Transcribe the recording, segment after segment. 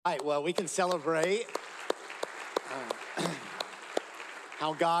All right, well, we can celebrate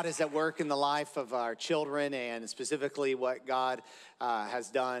how God is at work in the life of our children, and specifically what God has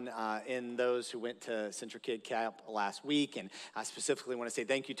done in those who went to Central Kid Camp last week. And I specifically want to say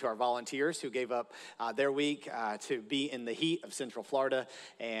thank you to our volunteers who gave up their week to be in the heat of Central Florida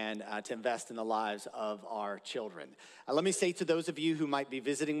and to invest in the lives of our children. Let me say to those of you who might be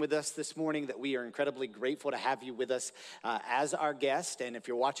visiting with us this morning that we are incredibly grateful to have you with us as our guest. And if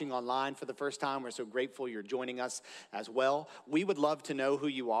you're watching online for the first time, we're so grateful you're joining us as well. We would love to know who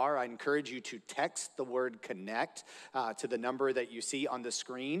you are. I encourage you to text the word connect to the number that you see on the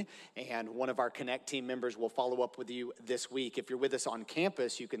screen, and one of our Connect team members will follow up with you this week. If you're with us on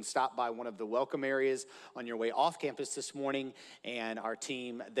campus, you can stop by one of the welcome areas on your way off campus this morning, and our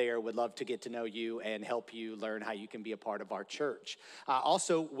team there would love to get to know you and help you learn how you can be a part of our church.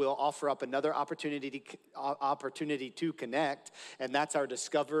 Also, we'll offer up another opportunity to connect, and that's our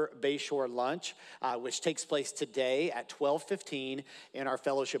Discover Bayshore lunch, which takes place today at 12:15 in our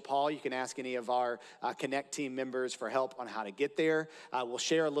fellowship hall. You can ask any of our Connect team members for help on how to get there. We'll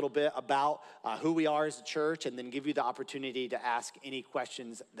share a little bit about who we are as a church, and then give you the opportunity to ask any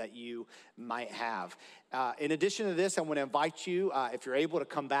questions that you might have. In addition to this, I want to invite you, if you're able, to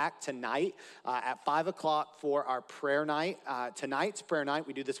come back tonight at 5 o'clock for our prayer night. Tonight's prayer night,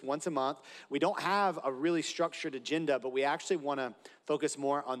 we do this once a month. We don't have a really structured agenda, but we actually want to focus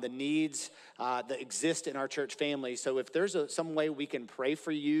more on the needs that exist in our church family. So if there's some way we can pray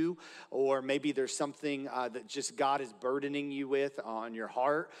for you, or maybe there's something that just God is burdening you with on your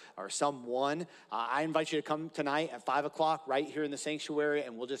heart or someone, I invite you to come tonight at 5 o'clock right here in the sanctuary,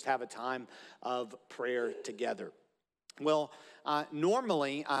 and we'll just have a time of prayer together. Well,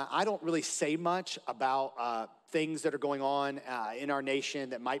 normally I don't really say much about things that are going on in our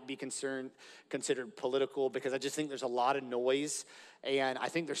nation that might be considered political, because I just think there's a lot of noise, and I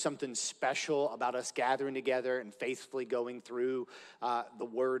think there's something special about us gathering together and faithfully going through the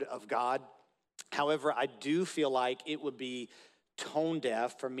Word of God. However, I do feel like it would be tone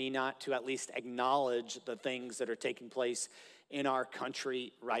deaf for me not to at least acknowledge the things that are taking place in our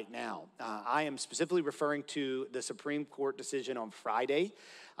country right now. I am specifically referring to the Supreme Court decision on Friday.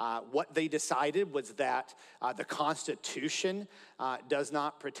 What they decided was that the Constitution does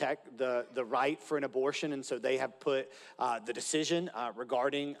not protect the right for an abortion, and so they have put the decision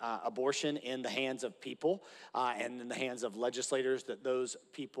regarding abortion in the hands of people and in the hands of legislators that those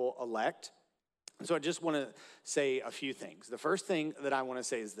people elect. So I just want to say a few things. The first thing that I want to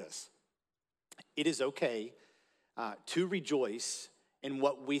say is this: it is okay to rejoice in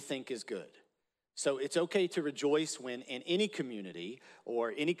what we think is good. So it's okay to rejoice when in any community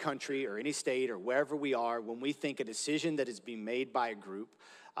or any country or any state or wherever we are, when we think a decision that is being made by a group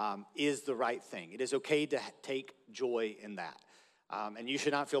is the right thing. It is okay to take joy in that. And you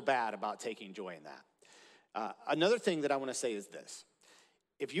should not feel bad about taking joy in that. Another thing that I want to say is this: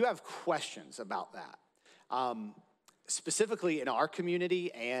 if you have questions about that, specifically in our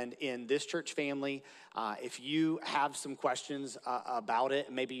community and in this church family, if you have some questions about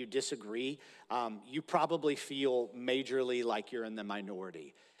it, maybe you disagree, you probably feel majorly like you're in the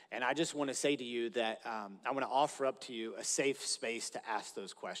minority. And I just want to say to you that I want to offer up to you a safe space to ask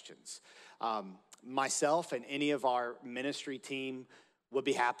those questions. Myself and any of our ministry team would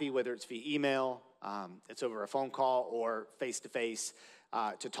be happy, whether it's via email, it's over a phone call, or face-to-face,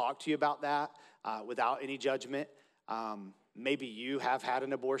 to talk to you about that without any judgment. Maybe you have had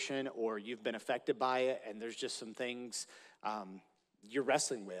an abortion or you've been affected by it, and there's just some things you're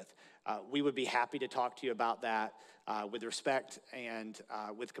wrestling with. We would be happy to talk to you about that with respect and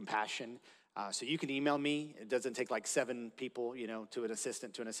with compassion. So you can email me. It doesn't take like 7 people, to an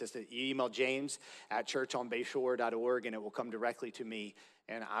assistant. You email James at churchonbayshore.org, and it will come directly to me.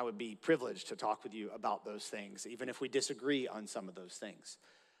 And I would be privileged to talk with you about those things, even if we disagree on some of those things.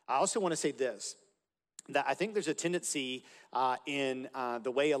 I also want to say this, that I think there's a tendency in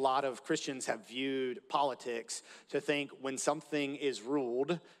the way a lot of Christians have viewed politics to think when something is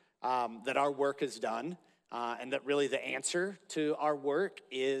ruled, that our work is done, and that really the answer to our work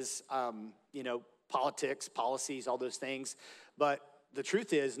is, politics, policies, all those things. But the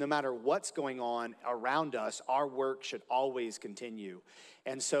truth is, no matter what's going on around us, our work should always continue.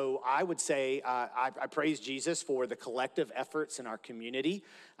 And so I would say I praise Jesus for the collective efforts in our community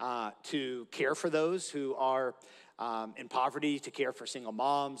to care for those who are in poverty, to care for single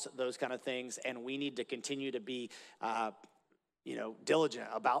moms, those kind of things. And we need to continue to be diligent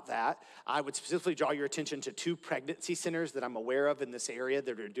about that. I would specifically draw your attention to 2 pregnancy centers that I'm aware of in this area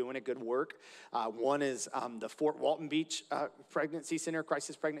that are doing a good work. One is the Fort Walton Beach Pregnancy Center,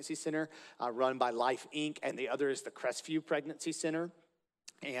 Crisis Pregnancy Center, run by Life Inc., and the other is the Crestview Pregnancy Center.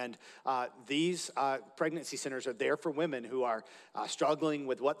 And these pregnancy centers are there for women who are struggling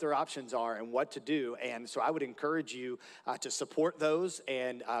with what their options are and what to do. And so I would encourage you to support those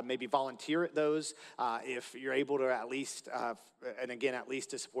and maybe volunteer at those if you're able to at least, at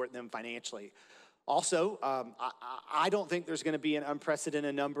least to support them financially. Also, I don't think there's going to be an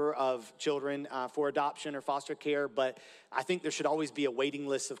unprecedented number of children for adoption or foster care, but I think there should always be a waiting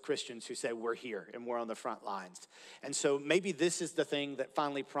list of Christians who say, we're here and we're on the front lines. And so maybe this is the thing that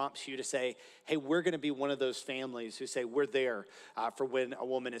finally prompts you to say, hey, we're going to be one of those families who say we're there for when a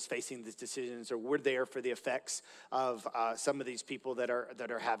woman is facing these decisions, or we're there for the effects of some of these people that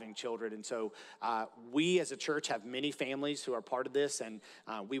are having children. And so we as a church have many families who are part of this, and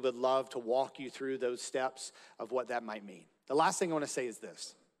we would love to walk you through those steps of what that might mean. The last thing I want to say is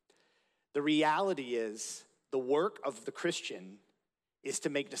this. The reality is the work of the Christian is to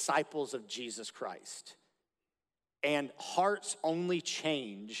make disciples of Jesus Christ. And hearts only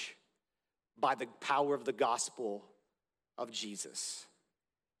change by the power of the gospel of Jesus.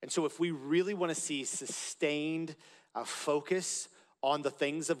 And so if we really want to see sustained focus on the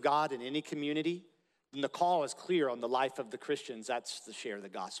things of God in any community, then the call is clear on the life of the Christians. That's to share the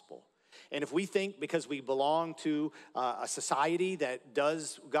gospel. And if we think because we belong to a society that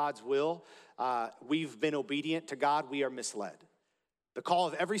does God's will, we've been obedient to God, we are misled. The call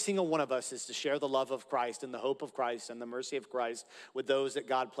of every single one of us is to share the love of Christ and the hope of Christ and the mercy of Christ with those that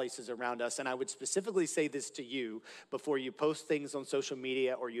God places around us. And I would specifically say this to you before you post things on social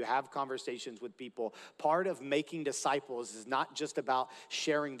media or you have conversations with people. Part of making disciples is not just about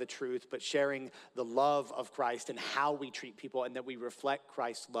sharing the truth, but sharing the love of Christ and how we treat people, and that we reflect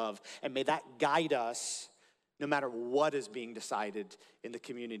Christ's love. And may that guide us no matter what is being decided in the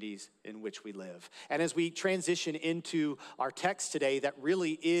communities in which we live. And as we transition into our text today, that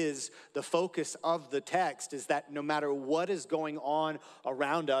really is the focus of the text, is that no matter what is going on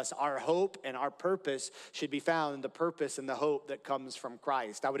around us, our hope and our purpose should be found in the purpose and the hope that comes from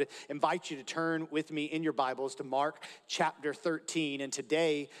Christ. I would invite you to turn with me in your Bibles to Mark chapter 13. And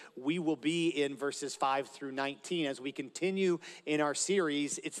today we will be in verses 5 through 19 as we continue in our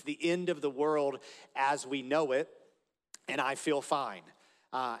series, It's the End of the World as We Know It, and I Feel Fine.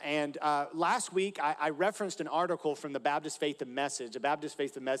 Last week, I referenced an article from the Baptist Faith and Message. The Baptist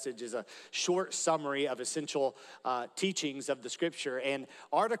Faith and Message is a short summary of essential teachings of the Scripture. And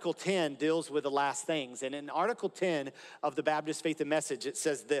Article 10 deals with the last things. And in Article 10 of the Baptist Faith and Message, it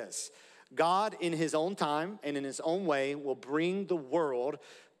says this: God, in his own time and in his own way, will bring the world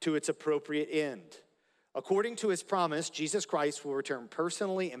to its appropriate end. According to his promise, Jesus Christ will return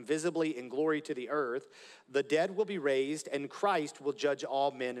personally and visibly in glory to the earth. The dead will be raised, and Christ will judge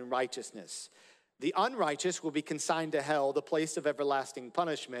all men in righteousness. The unrighteous will be consigned to hell, the place of everlasting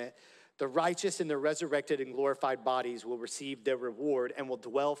punishment. The righteous in their resurrected and glorified bodies will receive their reward and will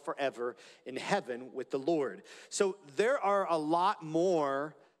dwell forever in heaven with the Lord. So there are a lot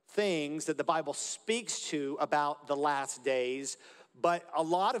more things that the Bible speaks to about the last days, but a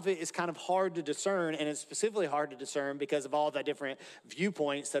lot of it is kind of hard to discern, and it's specifically hard to discern because of all the different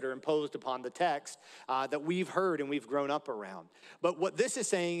viewpoints that are imposed upon the text that we've heard and we've grown up around. But what this is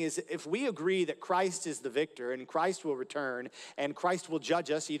saying is, if we agree that Christ is the victor and Christ will return and Christ will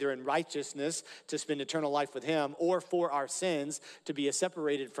judge us either in righteousness to spend eternal life with him or for our sins to be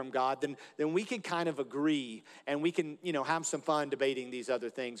separated from God, then we can kind of agree and we can, have some fun debating these other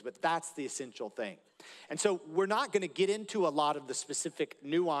things, but that's the essential thing. And so we're not going to get into a lot of the specific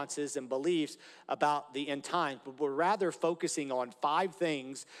nuances and beliefs about the end times, but we're rather focusing on 5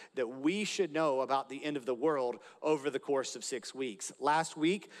 things that we should know about the end of the world over the course of 6 weeks. Last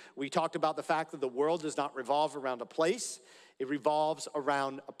week, we talked about the fact that the world does not revolve around a place, it revolves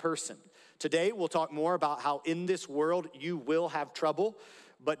around a person. Today, we'll talk more about how in this world you will have trouble,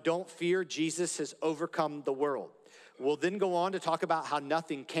 but don't fear, Jesus has overcome the world. We'll then go on to talk about how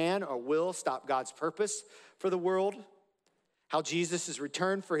nothing can or will stop God's purpose for the world, how Jesus'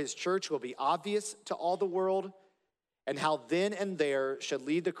 return for his church will be obvious to all the world, and how then and there should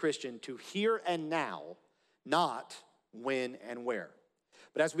lead the Christian to here and now, not when and where.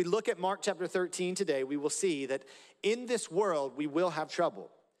 But as we look at Mark chapter 13 today, we will see that in this world we will have trouble,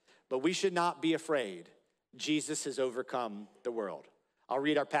 but we should not be afraid. Jesus has overcome the world. I'll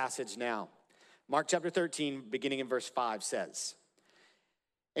read our passage now. Mark chapter 13, beginning in verse 5 says,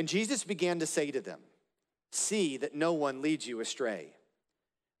 "And Jesus began to say to them, 'See that no one leads you astray.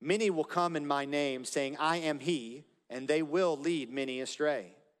 Many will come in my name, saying, I am he, and they will lead many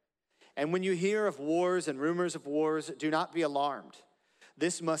astray. And when you hear of wars and rumors of wars, do not be alarmed.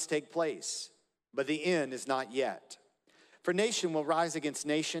 This must take place, but the end is not yet. For nation will rise against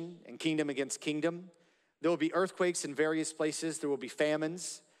nation, and kingdom against kingdom. There will be earthquakes in various places. There will be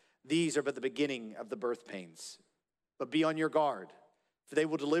famines. These are but the beginning of the birth pains. But be on your guard, for they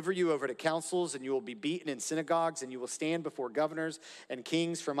will deliver you over to councils, and you will be beaten in synagogues, and you will stand before governors and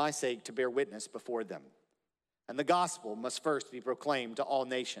kings for my sake to bear witness before them. And the gospel must first be proclaimed to all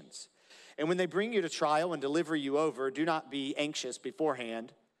nations. And when they bring you to trial and deliver you over, do not be anxious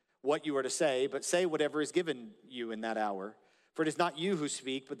beforehand what you are to say, but say whatever is given you in that hour. For it is not you who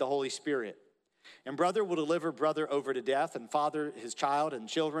speak, but the Holy Spirit. And brother will deliver brother over to death, and father his child, and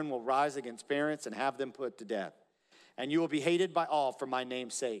children will rise against parents and have them put to death. And you will be hated by all for my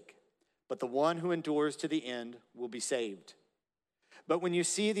name's sake, but the one who endures to the end will be saved. But when you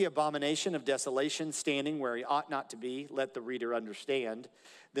see the abomination of desolation standing where he ought not to be, let the reader understand.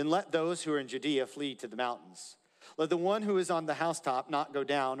 Then let those who are in Judea flee to the mountains. Let the one who is on the housetop not go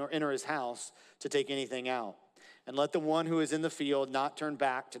down or enter his house to take anything out. And let the one who is in the field not turn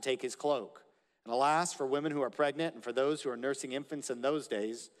back to take his cloak. And alas, for women who are pregnant and for those who are nursing infants in those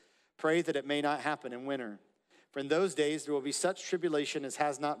days, pray that it may not happen in winter. For in those days there will be such tribulation as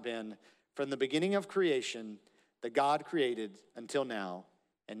has not been from the beginning of creation that God created until now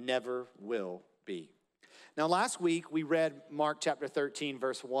and never will be. Now, last week we read Mark chapter 13,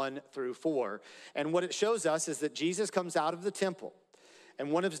 verse 1 through 4. And what it shows us is that Jesus comes out of the temple.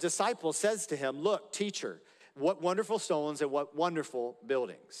 And one of his disciples says to him, "Look, teacher, what wonderful stones and what wonderful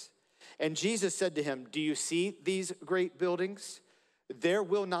buildings." And Jesus said to him, "Do you see these great buildings? There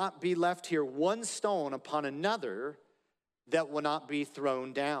will not be left here one stone upon another that will not be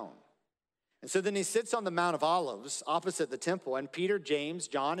thrown down." And so then he sits on the Mount of Olives opposite the temple, and Peter, James,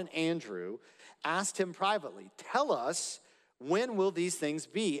 John, and Andrew asked him privately, "Tell us, when will these things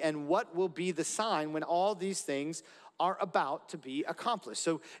be, and what will be the sign when all these things are about to be accomplished?"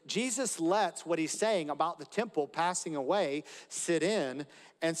 So Jesus lets what he's saying about the temple passing away sit in,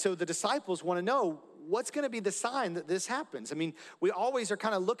 and so the disciples want to know, what's going to be the sign that this happens? I mean, we always are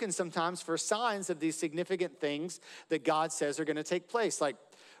kind of looking sometimes for signs of these significant things that God says are going to take place, like,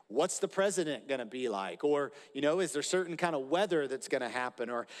 what's the president going to be like? Or, is there certain kind of weather that's going to happen?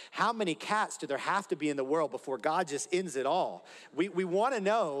 Or how many cats do there have to be in the world before God just ends it all? We want to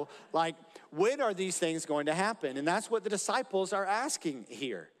know, like, when are these things going to happen? And that's what the disciples are asking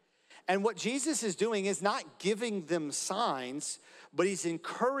here. And what Jesus is doing is not giving them signs, but he's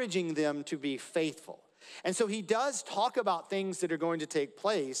encouraging them to be faithful. And so he does talk about things that are going to take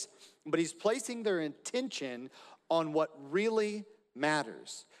place, but he's placing their attention on what really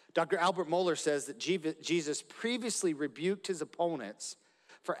matters. Dr. Albert Mohler says that Jesus previously rebuked his opponents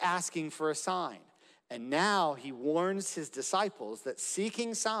for asking for a sign. And now he warns his disciples that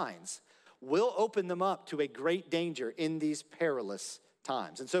seeking signs will open them up to a great danger in these perilous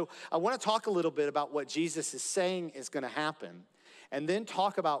times. And so I want to talk a little bit about what Jesus is saying is going to happen, and then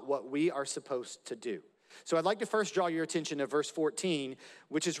talk about what we are supposed to do. So I'd like to first draw your attention to verse 14,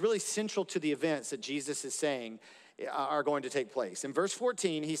 which is really central to the events that Jesus is saying are going to take place. In verse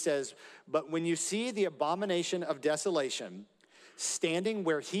 14, he says, "But when you see the abomination of desolation standing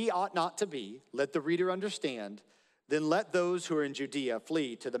where he ought not to be, let the reader understand, then let those who are in Judea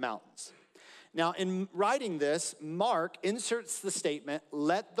flee to the mountains." Now, in writing this, Mark inserts the statement,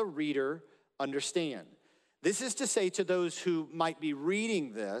 "Let the reader understand." This is to say to those who might be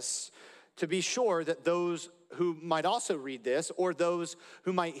reading this, to be sure that those who might also read this, or those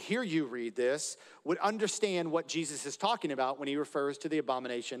who might hear you read this, would understand what Jesus is talking about when he refers to the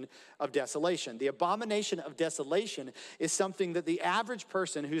abomination of desolation. The abomination of desolation is something that the average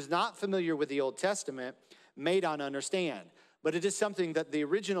person who's not familiar with the Old Testament may not understand, but it is something that the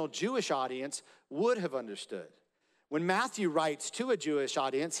original Jewish audience would have understood. When Matthew writes to a Jewish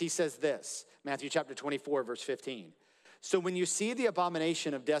audience, he says this, Matthew chapter 24, verse 15. "So when you see the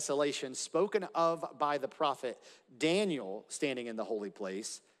abomination of desolation spoken of by the prophet Daniel standing in the holy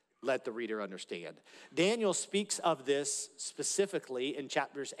place, let the reader understand." Daniel speaks of this specifically in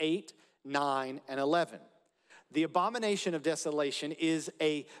chapters 8, 9, and 11. The abomination of desolation is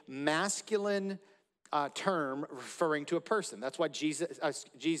a masculine term referring to a person. That's why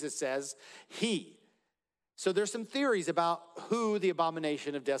Jesus says he. So there's some theories about who the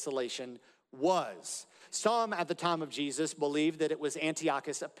abomination of desolation was. Some at the time of Jesus believed that it was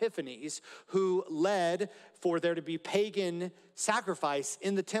Antiochus Epiphanes who led for there to be pagan sacrifice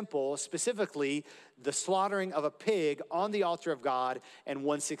in the temple, specifically the slaughtering of a pig on the altar of God in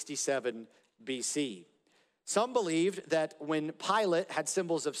 167 BC. Some believed that when Pilate had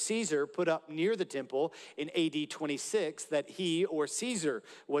symbols of Caesar put up near the temple in AD 26, that he or Caesar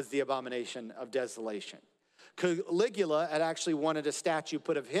was the abomination of desolation. Caligula had actually wanted a statue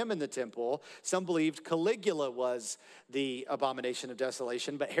put of him in the temple. Some believed Caligula was the abomination of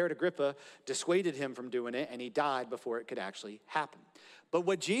desolation, but Herod Agrippa dissuaded him from doing it, and he died before it could actually happen. But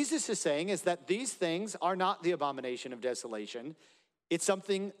what Jesus is saying is that these things are not the abomination of desolation. It's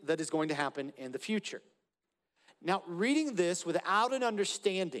something that is going to happen in the future. Now, reading this without an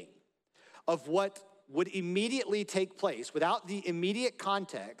understanding of what would immediately take place, without the immediate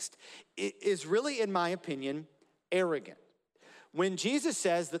context, it is really, in my opinion, arrogant. When Jesus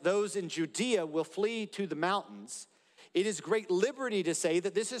says that those in Judea will flee to the mountains, it is great liberty to say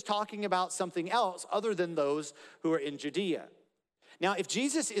that this is talking about something else other than those who are in Judea. Now, if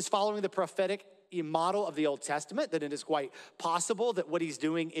Jesus is following the prophetic model of the Old Testament, then it is quite possible that what he's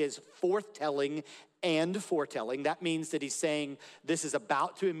doing is forthtelling and foretelling. That means that he's saying this is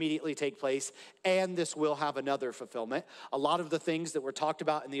about to immediately take place and this will have another fulfillment. A lot of the things that were talked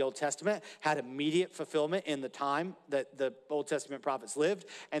about in the Old Testament had immediate fulfillment in the time that the Old Testament prophets lived,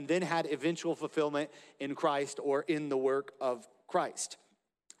 and then had eventual fulfillment in Christ or in the work of Christ.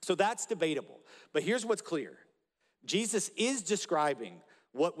 So that's debatable. But here's what's clear. Jesus is describing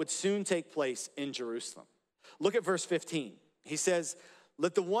what would soon take place in Jerusalem. Look at verse 15. He says,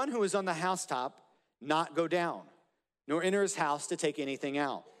 "Let the one who is on the housetop not go down, nor enter his house to take anything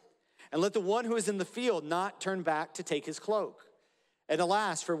out. And let the one who is in the field not turn back to take his cloak. And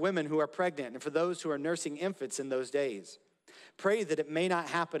alas, for women who are pregnant and for those who are nursing infants in those days. Pray that it may not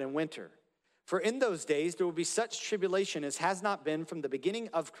happen in winter. For in those days there will be such tribulation as has not been from the beginning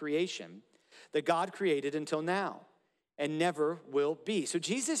of creation that God created until now, and never will be." So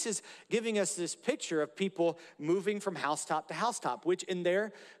Jesus is giving us this picture of people moving from housetop to housetop, which in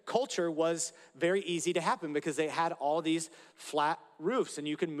their culture was very easy to happen because they had all these flat roofs and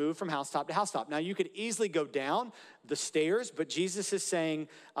you can move from housetop to housetop. Now you could easily go down the stairs, but Jesus is saying,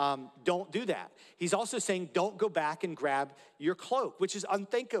 don't do that. He's also saying, don't go back and grab your cloak, which is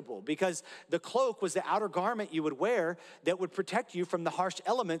unthinkable because the cloak was the outer garment you would wear that would protect you from the harsh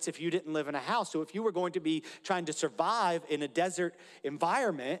elements if you didn't live in a house. So if you were going to be trying to survive in a desert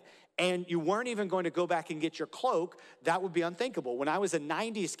environment and you weren't even going to go back and get your cloak, that would be unthinkable. When I was a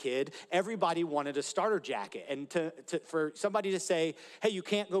 90s kid, everybody wanted a starter jacket. And for somebody to say, hey, you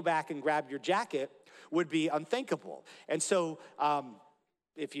can't go back and grab your jacket would be unthinkable. And so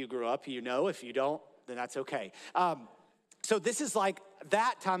if you grew up, you know. If you don't, then that's okay. So this is like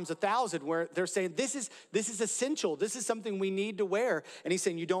that times 1,000 where they're saying this is essential. This is something we need to wear. And he's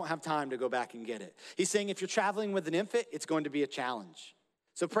saying you don't have time to go back and get it. He's saying if you're traveling with an infant, it's going to be a challenge.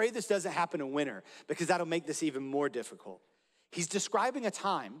 So pray this doesn't happen in winter because that'll make this even more difficult. He's describing a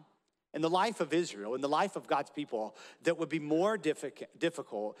time in the life of Israel, in the life of God's people, that would be more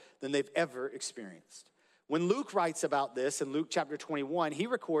difficult than they've ever experienced. When Luke writes about this in Luke chapter 21, he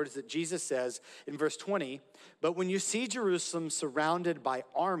records that Jesus says in verse 20, "But when you see Jerusalem surrounded by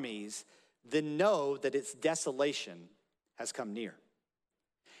armies, then know that its desolation has come near."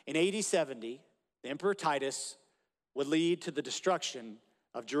 In AD 70, the Emperor Titus would lead to the destruction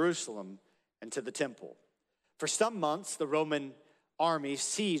of Jerusalem and to the temple. For some months, the Roman army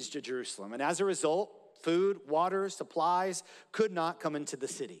sieged Jerusalem, and as a result, food, water, supplies could not come into the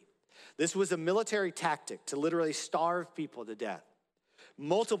city. This was a military tactic to literally starve people to death.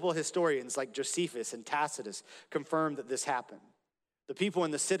 Multiple historians like Josephus and Tacitus confirmed that this happened. The people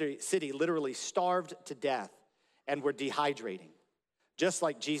in the city literally starved to death and were dehydrating. Just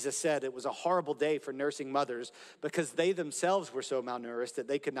like Jesus said, it was a horrible day for nursing mothers because they themselves were so malnourished that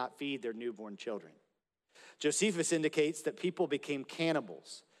they could not feed their newborn children. Josephus indicates that people became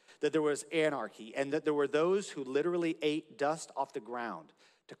cannibals, that there was anarchy, and that there were those who literally ate dust off the ground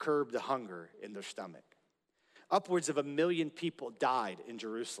to curb the hunger in their stomach. Upwards of 1 million people died in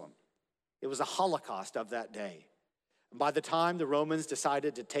Jerusalem. It was a Holocaust of that day. And by the time the Romans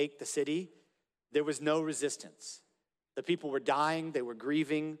decided to take the city, there was no resistance. The people were dying, they were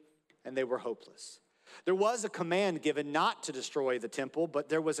grieving, and they were hopeless. There was a command given not to destroy the temple, but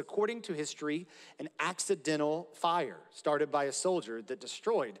there was, according to history, an accidental fire started by a soldier that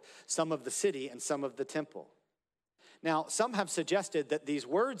destroyed some of the city and some of the temple. Now, some have suggested that these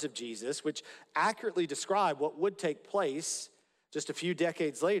words of Jesus, which accurately describe what would take place just a few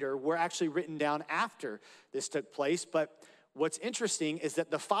decades later, were actually written down after this took place. But what's interesting is that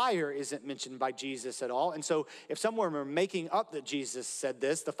the fire isn't mentioned by Jesus at all. And so if someone were making up that Jesus said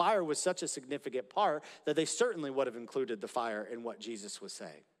this, the fire was such a significant part that they certainly would have included the fire in what Jesus was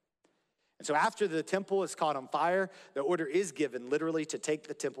saying. And so after the temple is caught on fire, the order is given literally to take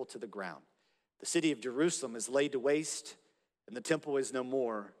the temple to the ground. The city of Jerusalem is laid to waste, and the temple is no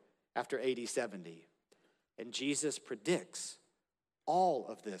more after AD 70. And Jesus predicts all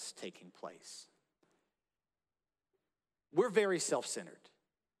of this taking place. we're very self-centered.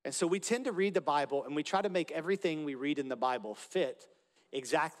 And so we tend to read the Bible and we try to make everything we read in the Bible fit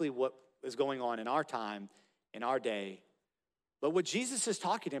exactly what is going on in our time, in our day. But what Jesus is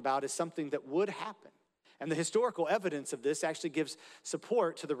talking about is something that would happen. And the historical evidence of this actually gives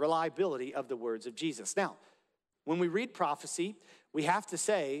support to the reliability of the words of Jesus. Now, when we read prophecy, we have to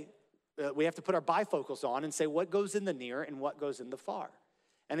put our bifocals on and say what goes in the near and what goes in the far.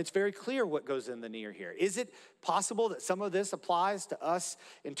 And it's very clear what goes in the near here. Is it possible that some of this applies to us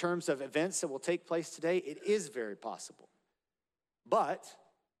in terms of events that will take place today? It is very possible. But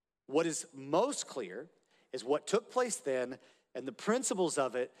what is most clear is what took place then and the principles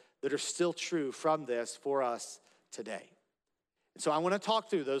of it that are still true from this for us today. And so I want to talk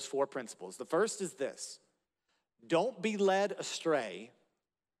through those 4 principles. The first is this: don't be led astray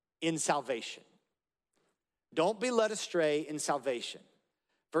in salvation. Don't be led astray in salvation.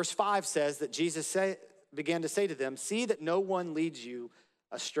 Verse 5 says that Jesus began to say to them, "See that no one leads you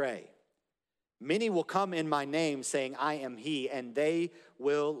astray. Many will come in my name saying, 'I am he,' and they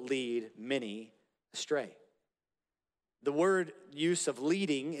will lead many astray." The word use of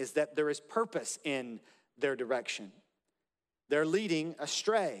leading is that there is purpose in their direction. They're leading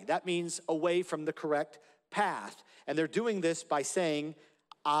astray. That means away from the correct path. And they're doing this by saying,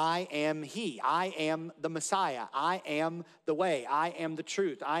 "I am he. I am the Messiah. I am the way. I am the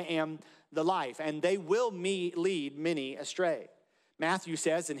truth. I am the life." And they will lead many astray. Matthew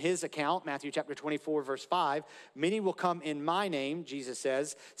says in his account, Matthew chapter 24, verse 5, "Many will come in my name," Jesus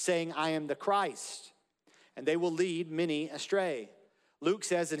says, "saying, 'I am the Christ,' and they will lead many astray." Luke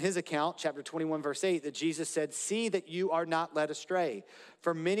says in his account, chapter 21, verse 8, that Jesus said, "See that you are not led astray.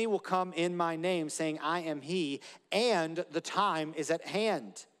 For many will come in my name saying, 'I am he,' and the time is at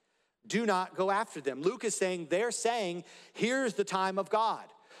hand. Do not go after them." Luke is saying, they're saying, here's the time of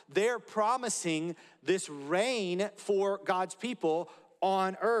God. They're promising this reign for God's people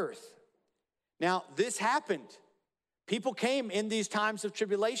on earth. Now, this happened. People came in these times of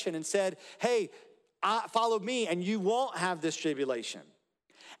tribulation and said, "Hey, follow me and you won't have this tribulation."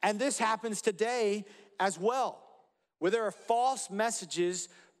 And this happens today as well, where there are false messages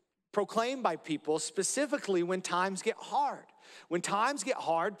proclaimed by people, specifically when times get hard. When times get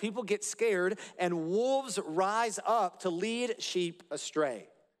hard, people get scared and wolves rise up to lead sheep astray.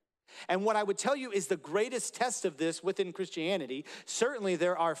 And what I would tell you is the greatest test of this within Christianity. Certainly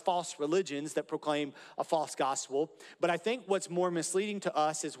there are false religions that proclaim a false gospel, but I think what's more misleading to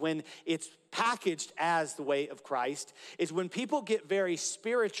us is when it's packaged as the way of Christ, is when people get very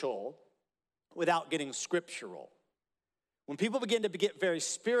spiritual without getting scriptural. When people begin to get very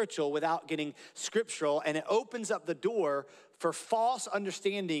spiritual without getting scriptural, and it opens up the door for false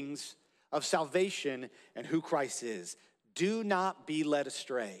understandings of salvation and who Christ is. Do not be led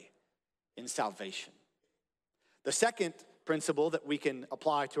astray in salvation. The second principle that we can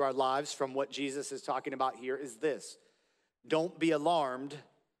apply to our lives from what Jesus is talking about here is this: don't be alarmed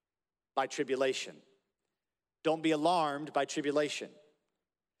by tribulation. Don't be alarmed by tribulation.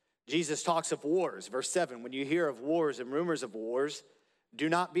 Jesus talks of wars. Verse 7, when you hear of wars and rumors of wars, do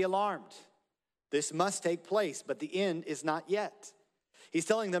not be alarmed. This must take place, but the end is not yet. He's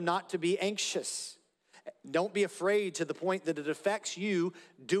telling them not to be anxious. Don't be afraid to the point that it affects you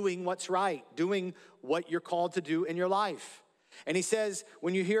doing what's right, doing what you're called to do in your life. And he says,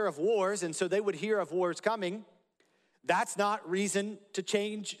 when you hear of wars, and so they would hear of wars coming, that's not reason to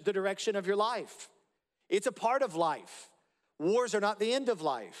change the direction of your life. It's a part of life. Wars are not the end of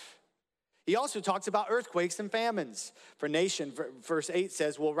life. He also talks about earthquakes and famines. For nation, verse 8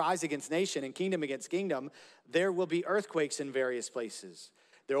 says, will rise against nation and kingdom against kingdom. There will be earthquakes in various places.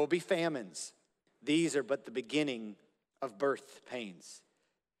 There will be famines. These are but the beginning of birth pains.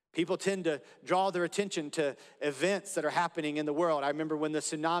 People tend to draw their attention to events that are happening in the world. I remember when the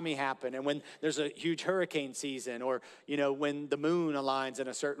tsunami happened and when there's a huge hurricane season, or, when the moon aligns in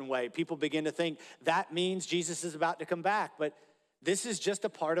a certain way. People begin to think that means Jesus is about to come back. But this is just a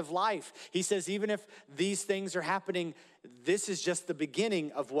part of life. He says, even if these things are happening, this is just the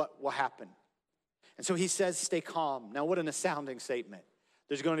beginning of what will happen. And so he says, stay calm. Now, what an astounding statement.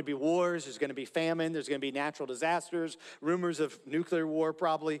 There's going to be wars, there's going to be famine, there's going to be natural disasters, rumors of nuclear war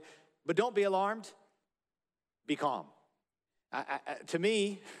probably. But don't be alarmed. Be calm. To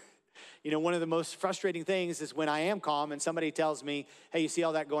me, one of the most frustrating things is when I am calm and somebody tells me, hey, you see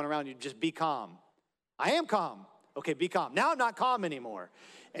all that going around, you just be calm. I am calm. Okay, be calm. Now I'm not calm anymore.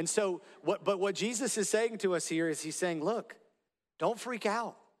 And so, what Jesus is saying to us here is he's saying, look, don't freak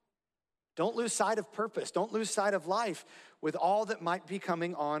out. Don't lose sight of purpose. Don't lose sight of life with all that might be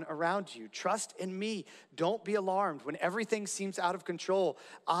coming on around you. Trust in me. Don't be alarmed. When everything seems out of control,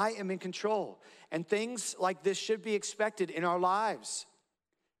 I am in control. And things like this should be expected in our lives.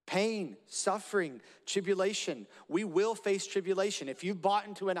 Pain, suffering, tribulation. We will face tribulation. If you've bought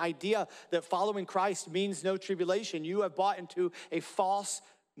into an idea that following Christ means no tribulation, you have bought into a false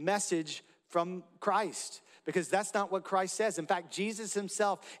message from Christ, because that's not what Christ says. In fact, Jesus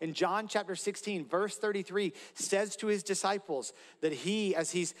himself in John chapter 16, verse 33, says to his disciples that he,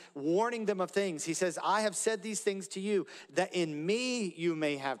 as he's warning them of things, he says, I have said these things to you that in me you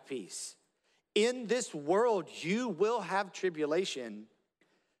may have peace. In this world you will have tribulation,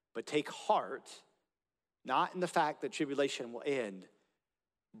 but take heart, not in the fact that tribulation will end,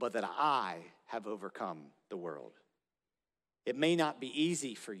 but that I have overcome the world. It may not be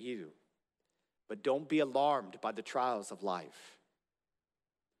easy for you, but don't be alarmed by the trials of life.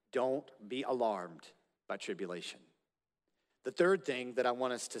 Don't be alarmed by tribulation. The third thing that I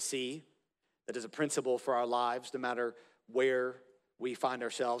want us to see that is a principle for our lives, no matter where we find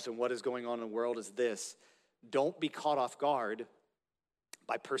ourselves and what is going on in the world, is this: don't be caught off guard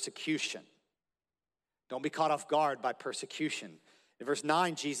by persecution. Don't be caught off guard by persecution. In verse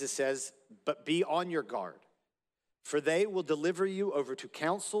 9, Jesus says, but be on your guard, for they will deliver you over to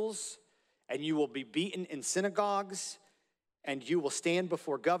councils, and you will be beaten in synagogues, and you will stand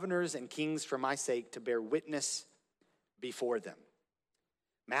before governors and kings for my sake to bear witness before them.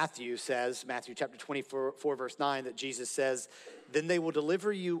 Matthew says, Matthew chapter 24, verse 9, that Jesus says, then they will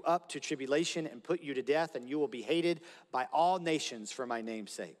deliver you up to tribulation and put you to death, and you will be hated by all nations for my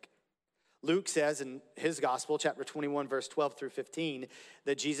name's sake. Luke says in his gospel, chapter 21, verse 12 through 15,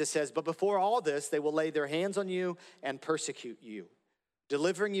 that Jesus says, but before all this, they will lay their hands on you and persecute you,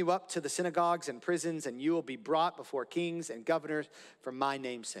 delivering you up to the synagogues and prisons, and you will be brought before kings and governors for my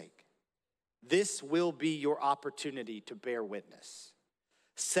name's sake. This will be your opportunity to bear witness.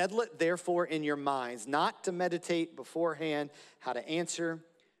 Settle it therefore in your minds, not to meditate beforehand how to answer,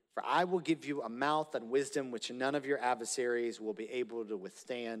 for I will give you a mouth and wisdom which none of your adversaries will be able to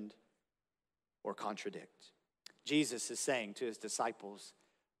withstand or contradict. Jesus is saying to his disciples,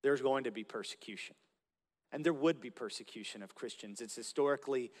 there's going to be persecution. And there would be persecution of Christians. It's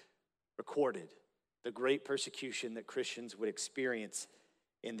historically recorded, the great persecution that Christians would experience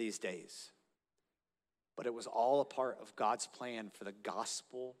in these days. But it was all a part of God's plan for the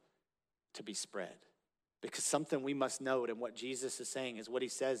gospel to be spread. Because something we must note, and what Jesus is saying is what he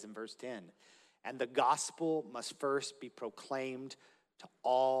says in verse 10. And the gospel must first be proclaimed to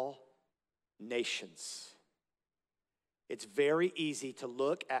all nations. It's very easy to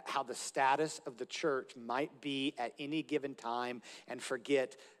look at how the status of the church might be at any given time and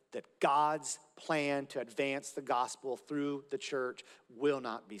forget that God's plan to advance the gospel through the church will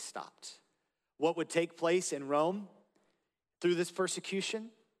not be stopped. What would take place in Rome through this persecution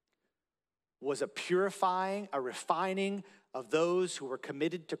was a purifying, a refining of those who were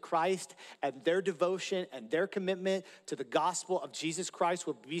committed to Christ, and their devotion and their commitment to the gospel of Jesus Christ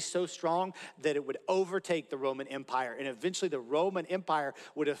would be so strong that it would overtake the Roman Empire. And eventually the Roman Empire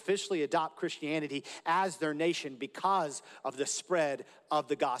would officially adopt Christianity as their nation because of the spread of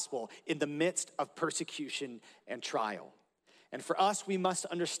the gospel in the midst of persecution and trial. And for us, we must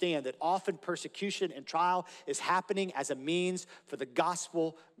understand that often persecution and trial is happening as a means for the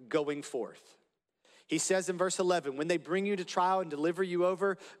gospel going forth. He says in verse 11, when they bring you to trial and deliver you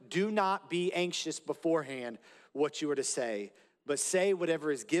over, do not be anxious beforehand what you are to say, but say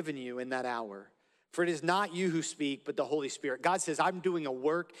whatever is given you in that hour. For it is not you who speak, but the Holy Spirit. God says, I'm doing a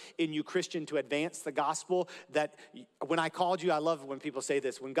work in you, Christian, to advance the gospel that when I called you, I love when people say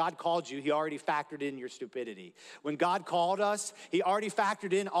this, when God called you, he already factored in your stupidity. When God called us, he already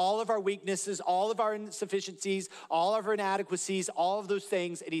factored in all of our weaknesses, all of our insufficiencies, all of our inadequacies, all of those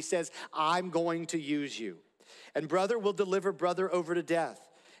things, and he says, I'm going to use you. And brother will deliver brother over to death,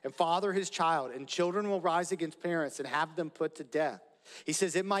 and father his child, and children will rise against parents and have them put to death. He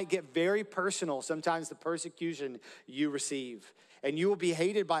says it might get very personal, sometimes the persecution you receive. And you will be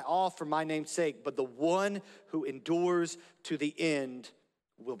hated by all for my name's sake, but the one who endures to the end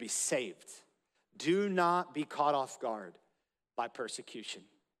will be saved. Do not be caught off guard by persecution.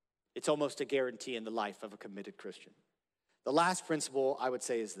 It's almost a guarantee in the life of a committed Christian. The last principle I would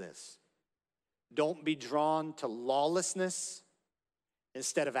say is this: don't be drawn to lawlessness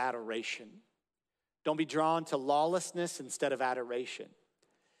instead of adoration. Don't be drawn to lawlessness instead of adoration.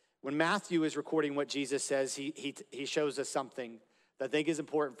 When Matthew is recording what Jesus says, he shows us something that I think is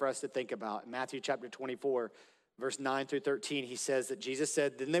important for us to think about. In Matthew chapter 24, verse 9 through 13, he says that Jesus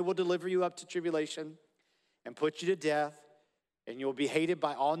said, then they will deliver you up to tribulation and put you to death, and you'll be hated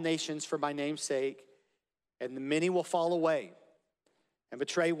by all nations for my name's sake, and the many will fall away and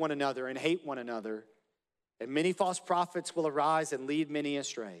betray one another and hate one another, and many false prophets will arise and lead many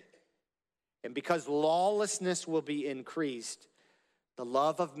astray. And because lawlessness will be increased, the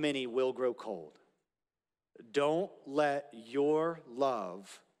love of many will grow cold. Don't let your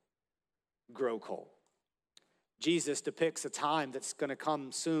love grow cold. Jesus depicts a time that's going to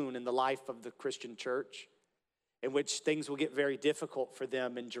come soon in the life of the Christian church, in which things will get very difficult for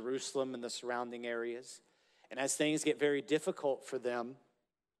them in Jerusalem and the surrounding areas. And as things get very difficult for them,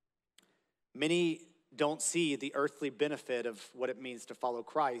 many don't see the earthly benefit of what it means to follow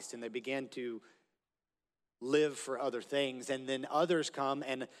Christ, and they begin to live for other things. And then others come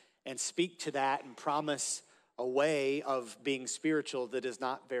and speak to that and promise a way of being spiritual that is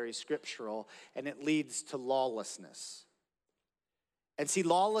not very scriptural, and it leads to lawlessness. And see,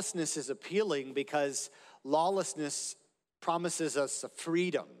 lawlessness is appealing because lawlessness promises us a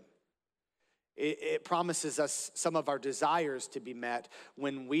freedom. It promises us some of our desires to be met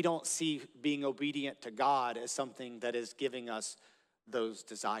when we don't see being obedient to God as something that is giving us those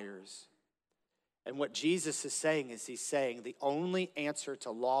desires. And what Jesus is saying is he's saying the only answer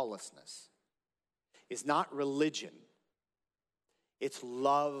to lawlessness is not religion, it's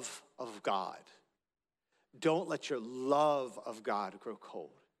love of God. Don't let your love of God grow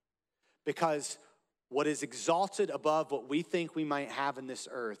cold, because what is exalted above what we think we might have in this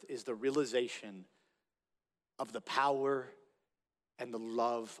earth is the realization of the power and the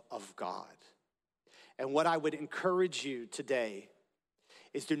love of God. And what I would encourage you today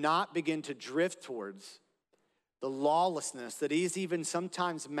is do not begin to drift towards the lawlessness that is even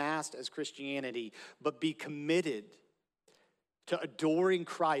sometimes masked as Christianity, but be committed to adoring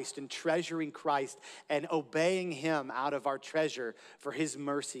Christ and treasuring Christ and obeying him out of our treasure for his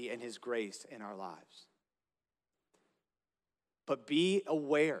mercy and his grace in our lives. But be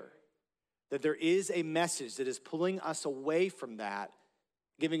aware that there is a message that is pulling us away from that,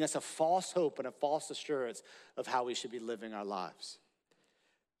 giving us a false hope and a false assurance of how we should be living our lives.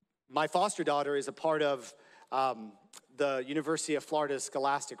 My foster daughter is a part of the University of Florida's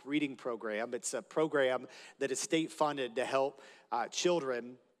Scholastic Reading Program. It's a program that is state funded to help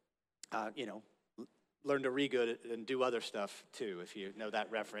children, learn to read good and do other stuff too. If you know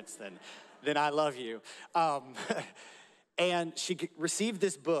that reference, then I love you. And she received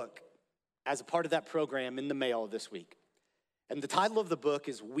this book as a part of that program in the mail this week. And the title of the book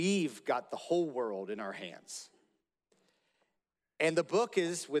is We've Got the Whole World in Our Hands. And the book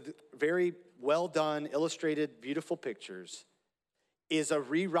is, with very well done, illustrated, beautiful pictures, is a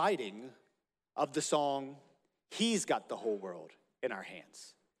rewriting of the song, He's Got the Whole World in Our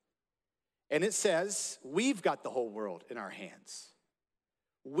Hands. And it says, we've got the whole world in our hands.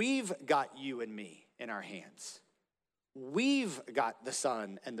 We've got you and me in our hands. We've got the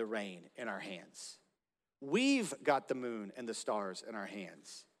sun and the rain in our hands. We've got the moon and the stars in our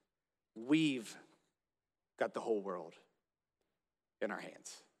hands. We've got the whole world in our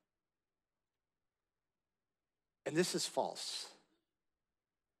hands. And this is false.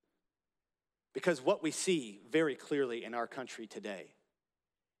 Because what we see very clearly in our country today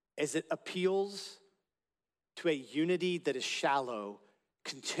is it appeals to a unity that is shallow,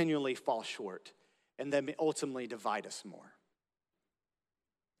 continually fall short, and then ultimately divide us more.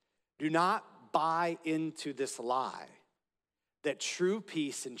 Do not buy into this lie that true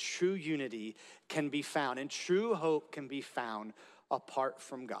peace and true unity can be found, and true hope can be found apart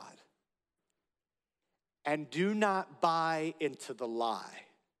from God. And do not buy into the lie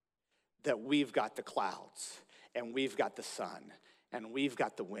that we've got the clouds, and we've got the sun, and we've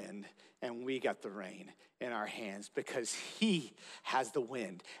got the wind, and we got the rain in our hands, because he has the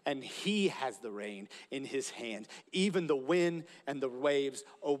wind and he has the rain in his hand. Even the wind and the waves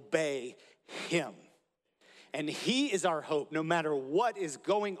obey him. And he is our hope no matter what is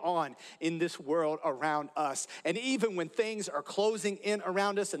going on in this world around us. And even when things are closing in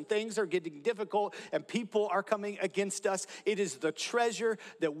around us and things are getting difficult and people are coming against us, it is the treasure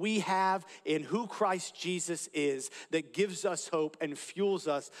that we have in who Christ Jesus is that gives us hope and fuels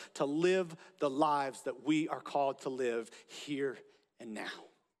us to live the lives that we are called to live here and now.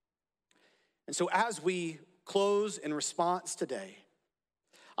 And so as we close in response today,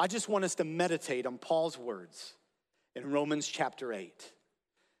 I just want us to meditate on Paul's words in Romans chapter 8.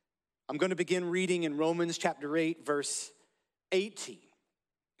 I'm going to begin reading in Romans chapter 8, verse 18.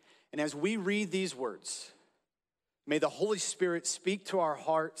 And as we read these words, may the Holy Spirit speak to our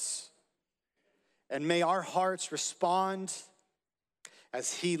hearts, and may our hearts respond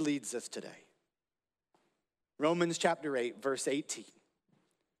as he leads us today. Romans chapter 8, verse 18.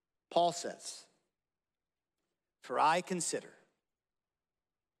 Paul says, "For I consider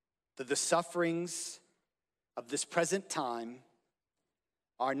that the sufferings of this present time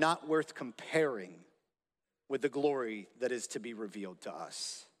are not worth comparing with the glory that is to be revealed to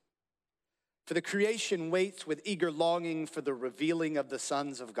us. For the creation waits with eager longing for the revealing of the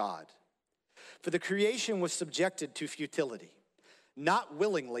sons of God. For the creation was subjected to futility, not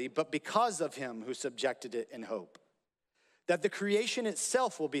willingly, but because of him who subjected it in hope, that the creation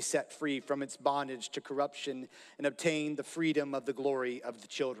itself will be set free from its bondage to corruption and obtain the freedom of the glory of the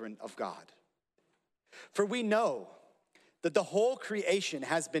children of God. For we know that the whole creation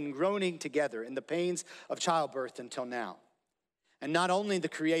has been groaning together in the pains of childbirth until now. And not only the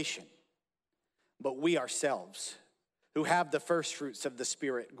creation, but we ourselves, who have the first fruits of the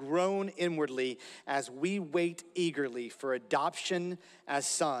Spirit, groan inwardly as we wait eagerly for adoption as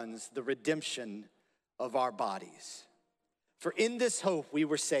sons, the redemption of our bodies. For in this hope we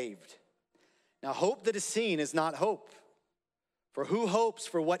were saved. Now hope that is seen is not hope, for who hopes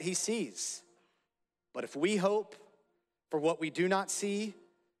for what he sees? But if we hope for what we do not see,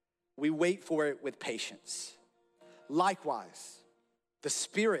 we wait for it with patience. Likewise, the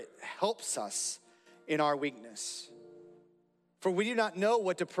Spirit helps us in our weakness. For we do not know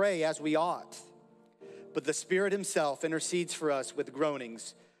what to pray as we ought, but the Spirit himself intercedes for us with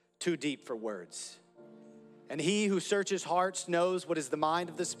groanings too deep for words. And he who searches hearts knows what is the mind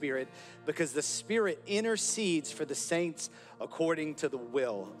of the Spirit, because the Spirit intercedes for the saints according to the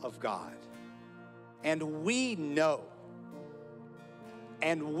will of God. And we know,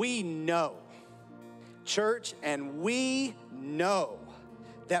 church, and we know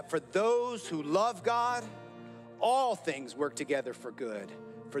that for those who love God, all things work together for good,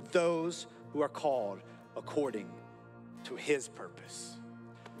 for those who are called according to his purpose.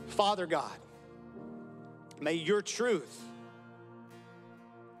 Father God, may your truth,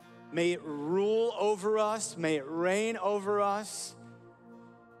 may it rule over us, may it reign over us,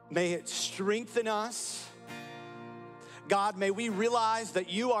 may it strengthen us. God, may we realize that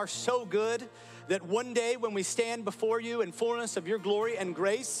you are so good that one day when we stand before you in fullness of your glory and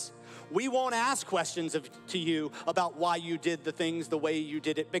grace, we won't ask questions to you about why you did the things the way you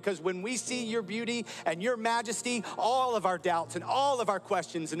did it. Because when we see your beauty and your majesty, all of our doubts and all of our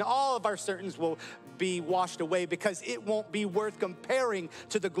questions and all of our certainties will be washed away, because it won't be worth comparing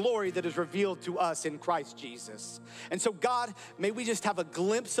to the glory that is revealed to us in Christ Jesus. And so God, may we just have a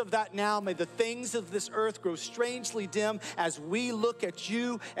glimpse of that now. May the things of this earth grow strangely dim as we look at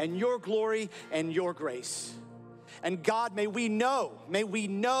you and your glory and your grace. And God, may we know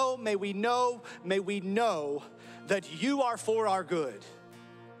that you are for our good,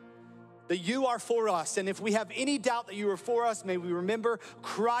 that you are for us. And if we have any doubt that you are for us, may we remember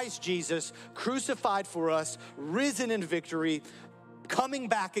Christ Jesus, crucified for us, risen in victory, coming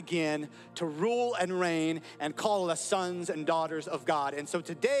back again to rule and reign and call us sons and daughters of God. And so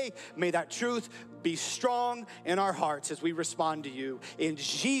today, may that truth be strong in our hearts as we respond to you. In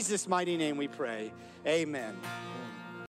Jesus' mighty name we pray, amen.